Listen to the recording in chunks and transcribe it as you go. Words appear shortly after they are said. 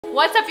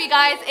What's up you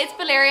guys, it's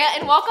Valeria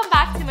and welcome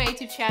back to my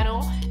YouTube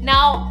channel.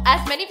 Now,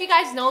 as many of you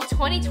guys know,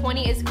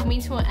 2020 is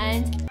coming to an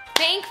end,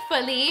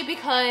 thankfully,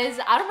 because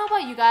I don't know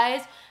about you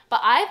guys, but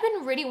I've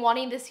been really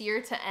wanting this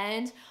year to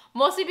end,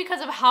 mostly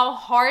because of how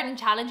hard and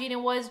challenging it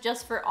was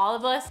just for all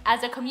of us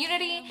as a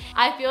community.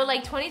 I feel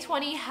like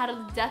 2020 had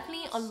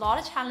definitely a lot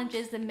of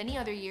challenges than many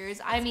other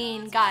years. I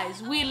mean,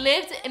 guys, we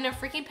lived in a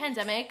freaking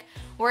pandemic.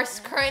 We're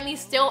currently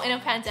still in a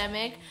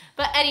pandemic.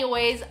 But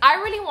anyways, I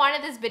really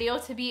wanted this video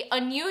to be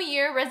a New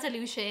Year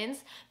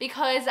resolutions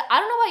because I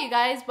don't know about you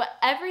guys, but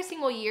every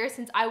single year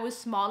since I was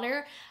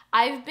smaller,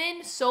 I've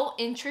been so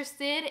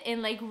interested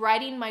in like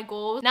writing my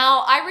goals.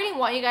 Now, I really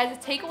want you guys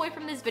to take away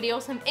from this video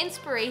some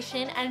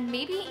inspiration and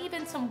maybe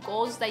even some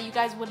goals that you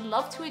guys would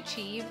love to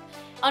achieve.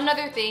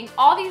 Another thing,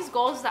 all these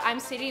goals that I'm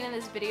stating in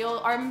this video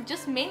are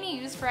just mainly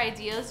used for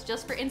ideas,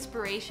 just for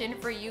inspiration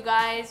for you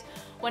guys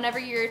whenever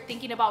you're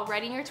thinking about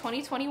writing your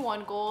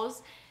 2021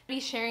 goals. Be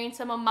sharing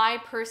some of my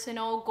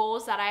personal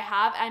goals that I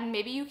have, and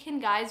maybe you can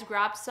guys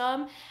grab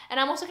some. And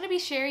I'm also going to be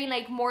sharing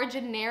like more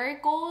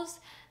generic goals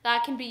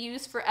that can be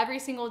used for every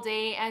single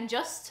day and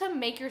just to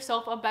make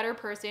yourself a better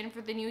person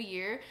for the new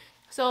year.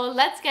 So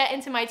let's get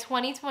into my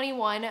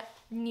 2021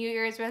 New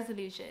Year's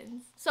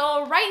resolutions.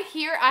 So right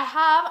here I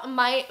have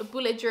my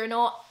bullet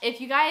journal.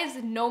 If you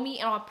guys know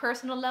me on a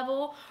personal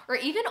level, or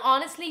even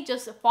honestly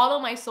just follow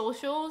my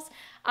socials,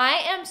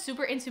 I am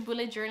super into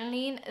bullet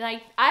journaling.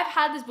 Like, I've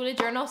had this bullet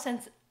journal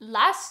since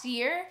last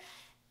year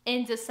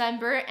in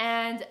December,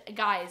 and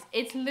guys,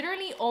 it's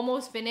literally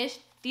almost finished.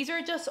 These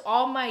are just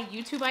all my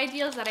YouTube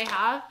ideas that I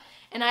have,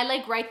 and I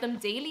like write them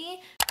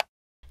daily.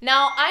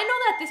 Now, I know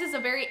that this is a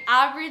very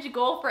average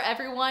goal for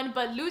everyone,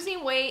 but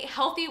losing weight,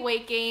 healthy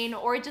weight gain,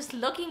 or just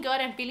looking good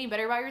and feeling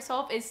better about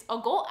yourself is a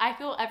goal I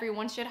feel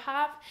everyone should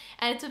have,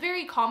 and it's a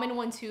very common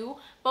one too.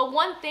 But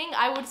one thing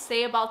I would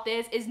say about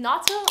this is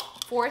not to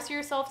force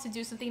yourself to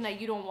do something that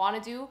you don't want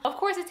to do. Of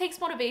course, it takes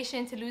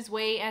motivation to lose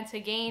weight and to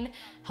gain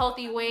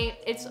healthy weight.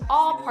 It's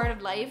all part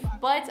of life,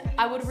 but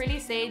I would really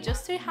say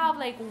just to have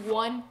like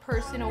one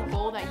personal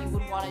goal that you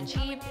would want to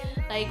achieve.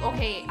 Like,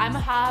 okay, I'm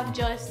gonna have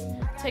just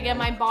to get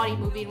my body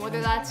moving,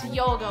 whether that's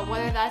yoga,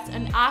 whether that's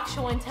an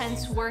actual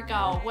intense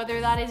workout, whether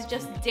that is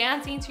just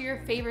dancing to your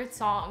favorite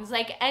songs.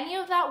 Like, any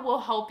of that will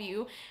help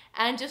you.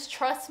 And just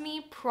trust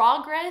me,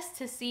 progress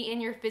to see in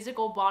your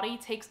physical body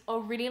takes a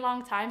really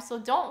long time. So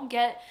don't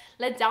get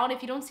let down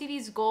if you don't see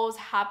these goals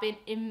happen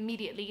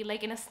immediately,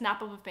 like in a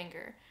snap of a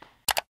finger.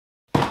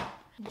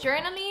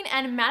 Journaling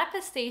and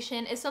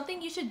manifestation is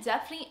something you should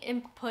definitely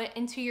input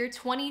into your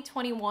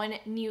 2021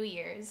 New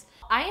Year's.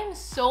 I am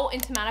so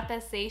into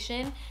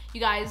manifestation,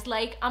 you guys.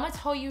 Like, I'm gonna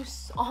tell you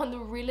on the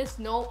realest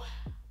note,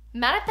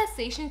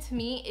 manifestation to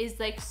me is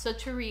like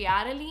such a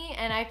reality,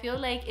 and I feel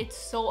like it's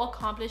so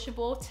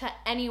accomplishable to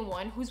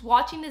anyone who's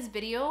watching this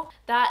video,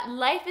 that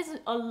life is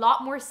a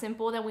lot more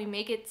simple than we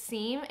make it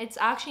seem. It's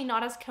actually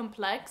not as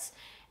complex,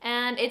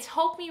 and it's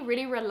helped me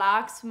really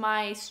relax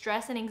my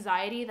stress and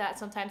anxiety that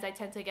sometimes I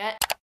tend to get.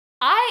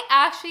 I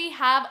actually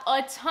have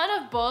a ton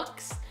of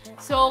books,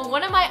 so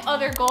one of my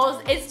other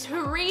goals is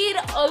to read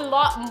a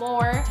lot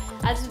more.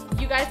 As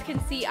you guys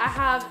can see, I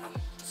have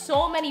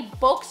so many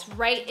books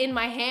right in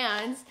my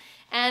hands,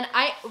 and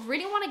I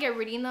really want to get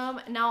reading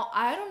them. Now,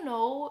 I don't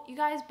know you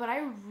guys, but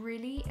I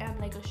really am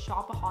like a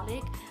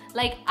shopaholic.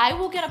 Like, I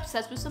will get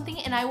obsessed with something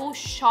and I will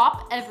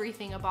shop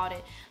everything about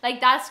it. Like,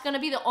 that's gonna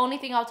be the only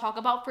thing I'll talk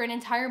about for an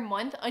entire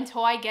month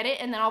until I get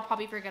it, and then I'll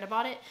probably forget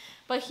about it.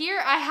 But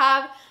here I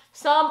have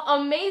some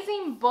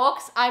amazing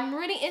books. I'm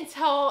really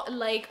into,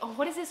 like,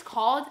 what is this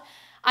called?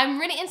 I'm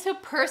really into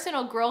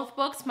personal growth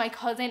books. My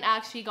cousin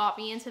actually got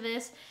me into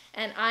this,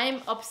 and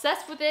I'm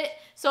obsessed with it.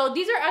 So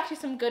these are actually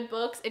some good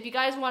books. If you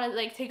guys want to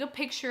like take a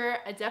picture,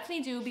 I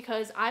definitely do,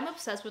 because I'm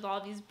obsessed with all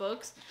these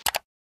books.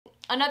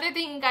 Another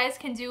thing you guys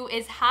can do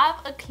is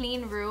have a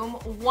clean room.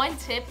 One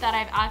tip that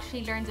I've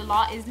actually learned a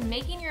lot is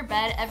making your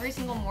bed every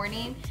single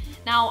morning.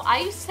 Now, I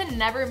used to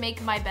never make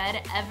my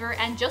bed ever,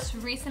 and just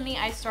recently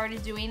I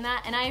started doing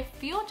that, and I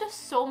feel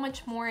just so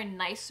much more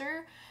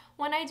nicer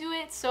when I do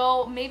it.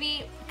 So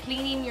maybe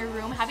cleaning your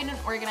room, having an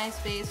organized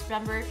space.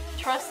 Remember,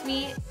 trust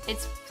me,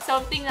 it's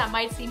something that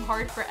might seem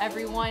hard for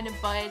everyone,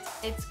 but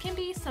it can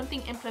be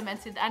something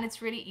implemented, and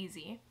it's really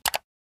easy.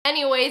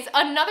 Anyways,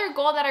 another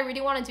goal that I really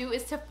want to do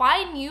is to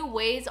find new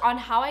ways on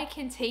how I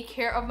can take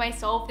care of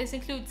myself. This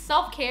includes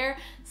self-care,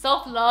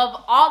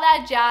 self-love, all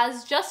that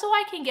jazz, just so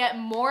I can get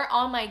more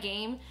on my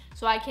game,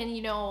 so I can,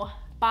 you know,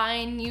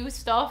 find new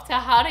stuff to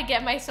how to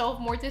get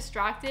myself more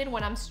distracted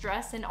when I'm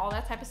stressed and all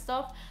that type of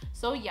stuff.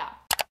 So yeah.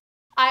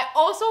 I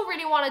also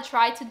really want to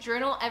try to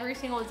journal every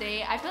single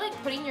day. I feel like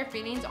putting your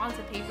feelings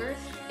onto paper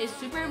is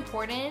super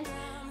important.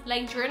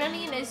 Like,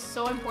 journaling is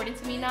so important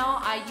to me now.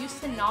 I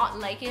used to not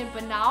like it,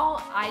 but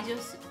now I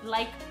just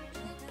like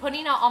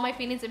putting out all my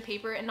feelings in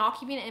paper and not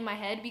keeping it in my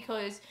head,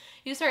 because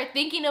you start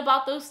thinking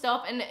about those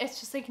stuff and it's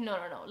just like, no,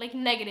 like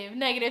negative,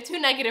 too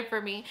negative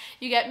for me.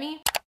 You get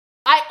me?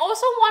 I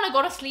also want to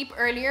go to sleep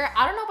earlier.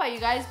 I don't know about you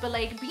guys, but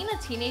like being a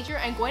teenager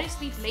and going to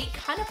sleep late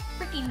kind of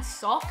freaking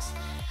sucks.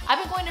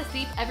 I've been going to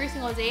sleep every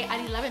single day at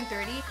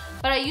 11:30,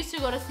 but I used to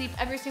go to sleep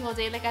every single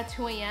day like at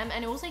 2 a.m.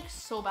 and it was like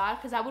so bad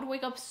because I would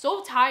wake up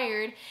so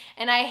tired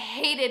and I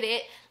hated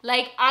it.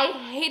 Like I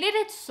hated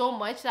it so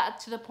much that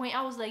to the point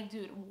I was like,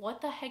 dude,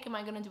 what the heck am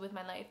I gonna do with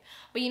my life?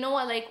 But you know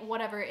what, like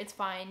whatever, it's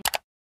fine.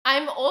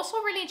 I'm also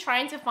really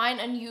trying to find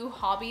a new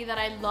hobby that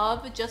I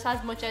love just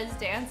as much as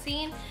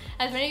dancing.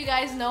 As many of you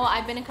guys know,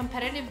 I've been a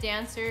competitive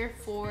dancer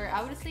for,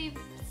 I would say,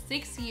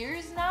 6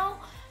 years now.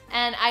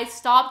 And I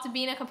stopped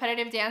being a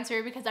competitive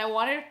dancer because I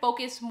wanted to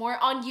focus more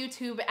on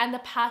YouTube and the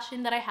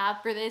passion that I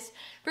have for this,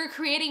 for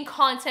creating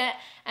content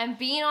and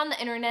being on the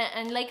internet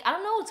and like, I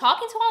don't know,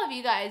 talking to all of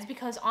you guys,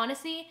 because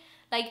honestly,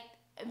 like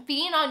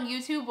being on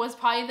YouTube was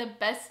probably the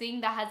best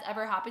thing that has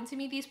ever happened to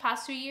me these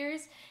past 2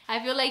 years.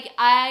 I feel like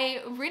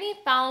I really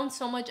found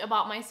so much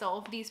about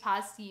myself these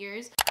past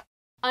years.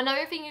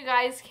 Another thing you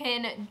guys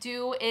can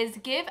do is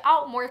give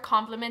out more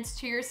compliments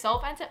to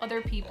yourself and to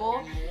other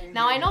people.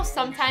 Now, I know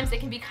sometimes it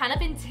can be kind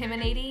of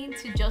intimidating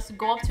to just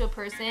go up to a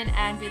person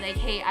and be like,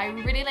 hey, I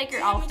really like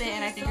your outfit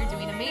and I think you're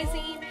doing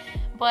amazing.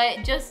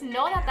 But just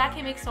know that that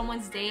can make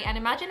someone's day. And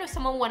imagine if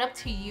someone went up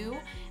to you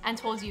and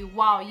told you,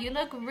 wow, you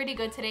look really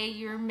good today.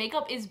 Your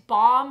makeup is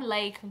bomb.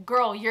 Like,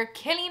 girl, you're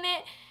killing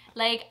it.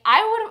 Like,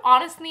 I would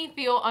honestly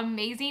feel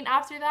amazing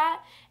after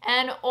that.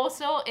 And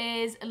also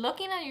is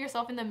looking at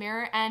yourself in the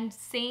mirror and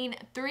saying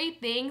 3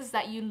 things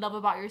that you love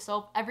about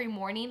yourself every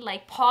morning,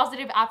 like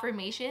positive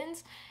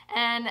affirmations.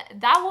 And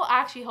that will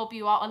actually help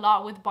you out a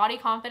lot with body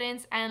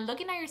confidence and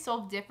looking at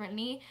yourself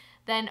differently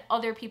than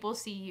other people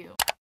see you.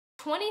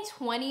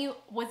 2020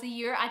 was a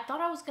year I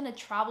thought I was gonna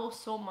travel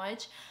so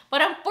much,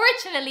 but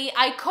unfortunately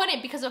I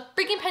couldn't because a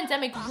freaking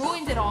pandemic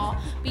ruined it all.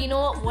 But you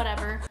know what,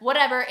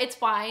 whatever, it's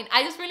fine.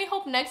 I just really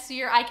hope next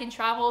year I can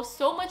travel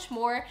so much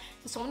more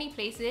to so many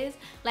places.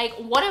 Like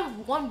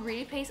one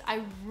really place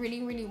I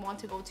really want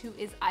to go to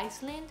is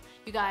Iceland.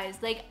 You guys,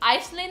 like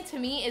Iceland to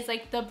me is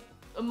like the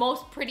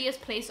most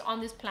prettiest place on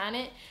this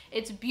planet.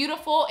 It's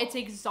beautiful, it's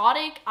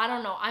exotic, I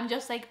don't know, I'm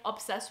just like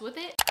obsessed with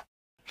it.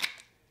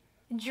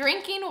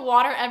 Drinking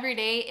water every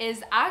day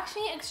is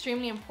actually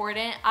extremely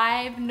important.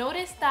 I've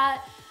noticed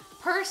that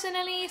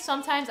personally,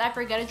 sometimes I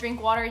forget to drink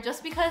water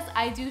just because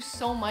I do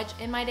so much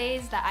in my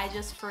days that I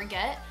just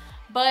forget.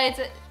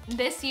 But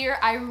this year,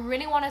 I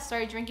really want to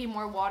start drinking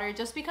more water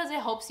just because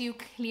it helps you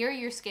clear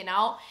your skin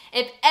out.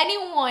 If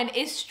anyone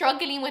is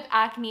struggling with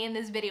acne in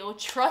this video,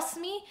 trust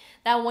me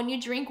that when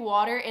you drink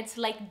water, it's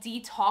like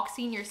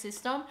detoxing your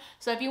system.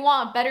 So if you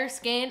want better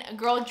skin,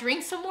 girl,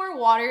 drink some more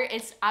water.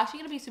 It's actually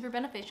going to be super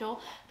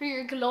beneficial for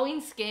your glowing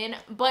skin.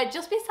 But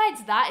just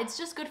besides that, it's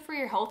just good for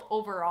your health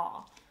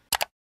overall.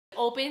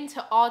 Open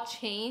to all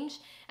change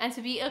and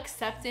to be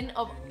accepting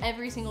of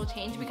every single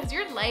change because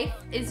your life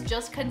is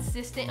just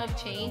consistent of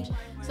change.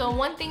 So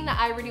one thing that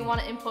I really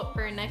want to input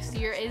for next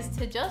year is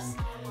to just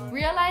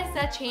realize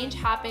that change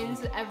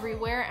happens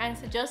everywhere and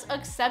to just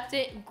accept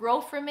it,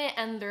 grow from it,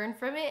 and learn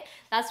from it.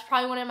 That's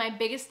probably one of my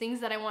biggest things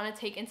that I want to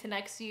take into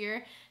next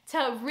year,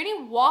 to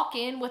really walk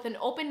in with an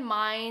open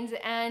mind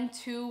and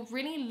to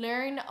really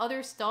learn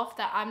other stuff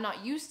that I'm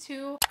not used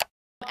to.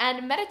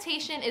 And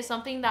meditation is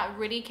something that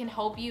really can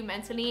help you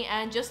mentally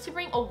and just to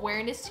bring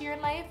awareness to your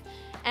life,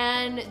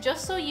 and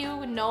just so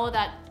you know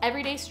that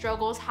everyday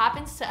struggles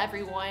happens to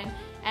everyone.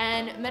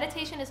 And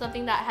meditation is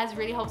something that has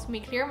really helped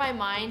me clear my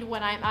mind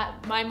when I'm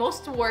at my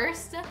most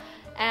worst,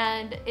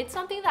 and it's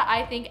something that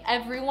I think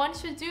everyone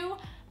should do.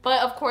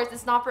 But of course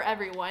it's not for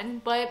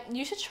everyone, but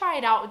you should try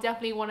it out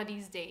definitely one of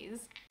these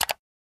days.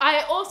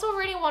 I also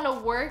really want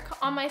to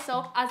work on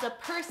myself as a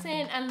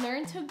person and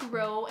learn to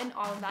grow and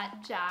all that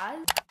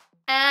jazz.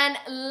 And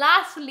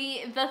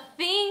lastly, the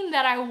thing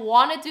that I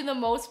want to do the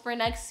most for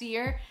next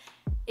year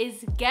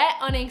is get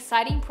an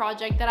exciting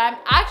project that I'm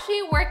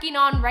actually working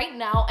on right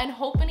now, and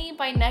hopefully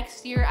by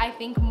next year, I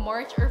think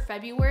March or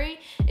February,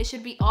 it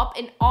should be up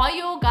and all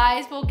you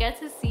guys will get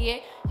to see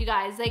it. You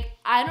guys, like,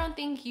 I don't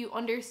think you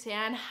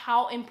understand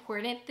how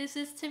important this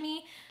is to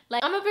me.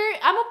 Like, I'm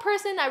a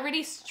person that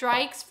really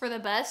strikes for the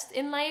best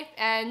in life,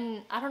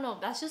 and I don't know,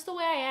 that's just the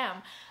way I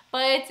am.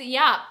 But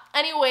yeah,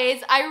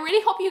 anyways, I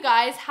really hope you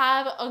guys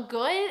have a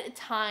good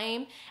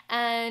time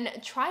and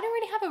try to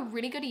really have a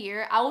really good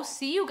year. I will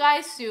see you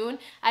guys soon.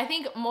 I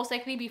think most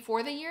likely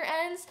before the year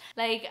ends.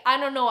 Like, I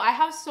don't know, I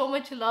have so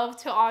much love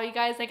to all you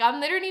guys. Like, I'm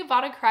literally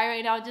about to cry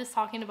right now just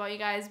talking about you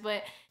guys.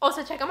 But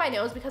also check out my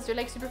nails because they're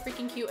like super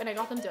freaking cute and I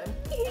got them done.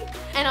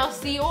 And I'll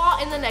see you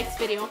all in the next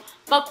video.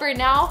 But for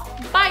now,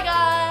 bye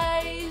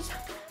guys.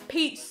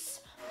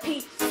 Peace.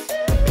 Peace.